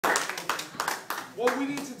what we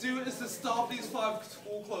need to do is to stop these 5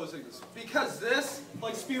 school closings. Because this,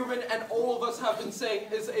 like Spearman and all of us have been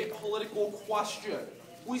saying, is a political question.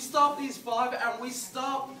 We stop these 5 and we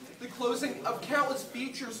stop the closing of countless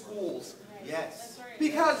future schools. Yes.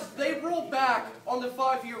 Because they rolled back on the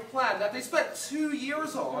 5-year plan that they spent 2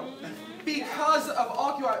 years on because of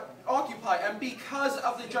Occupy and because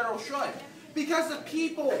of the general strike. Because the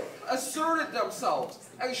people asserted themselves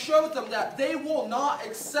and showed them that they will not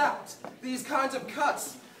accept these kinds of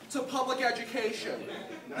cuts to public education.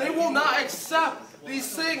 They will not accept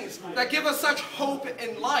these things that give us such hope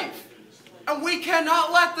in life. And we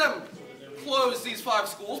cannot let them close these 5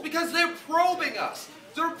 schools because they're probing us.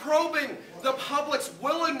 They're probing the public's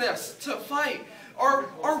willingness to fight, our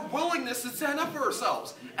willingness to stand up for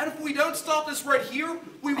ourselves. And if we don't stop this right here,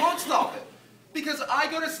 we won't stop it. Because I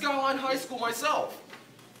go to Skyline High School myself,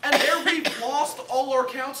 and there we've lost all our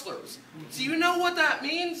counselors. Do you know what that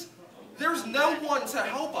means? There's no one to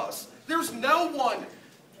help us. There's no one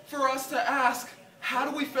for us to ask, how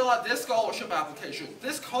do we fill out this scholarship application,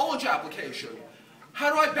 this college application? How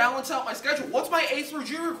do I balance out my schedule? What's my A through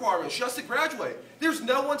G requirements just to graduate? There's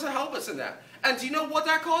no one to help us in that. And do you know what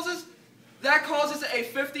that causes? That causes a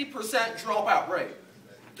 50% dropout rate.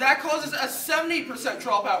 That causes a 70%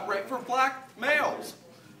 dropout rate for black males.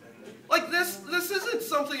 Like this isn't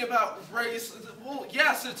something about race. Well,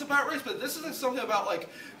 yes, it's about race, but this isn't something about like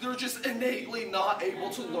they're just innately not able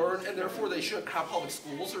to learn and therefore they shouldn't have public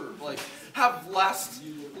schools or like have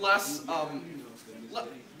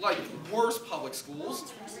worse public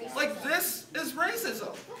schools. Like this is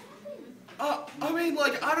racism. I mean,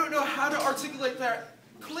 like I don't know how to articulate that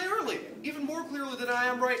clearly, even more clearly than I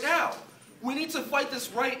am right now. We need to fight this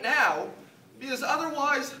right now, because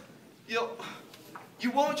otherwise, you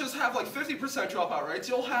won't just have like 50% dropout rates,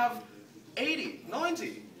 you'll have 80,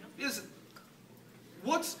 90. Because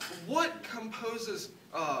what composes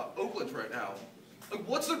Oakland right now? Like,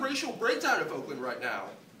 what's the racial breakdown of Oakland right now?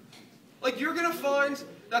 Like, you're gonna find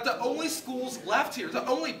that the only schools left here, the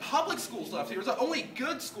only public schools left here, the only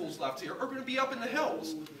good schools left here are gonna be up in the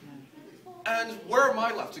hills. And where am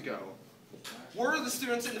I left to go? Where are the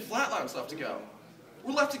students in the flatlands left to go?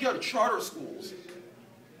 We're left to go to charter schools.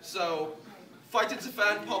 So, fight to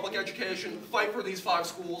defend public education, fight for these 5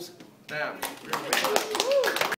 schools. Bam.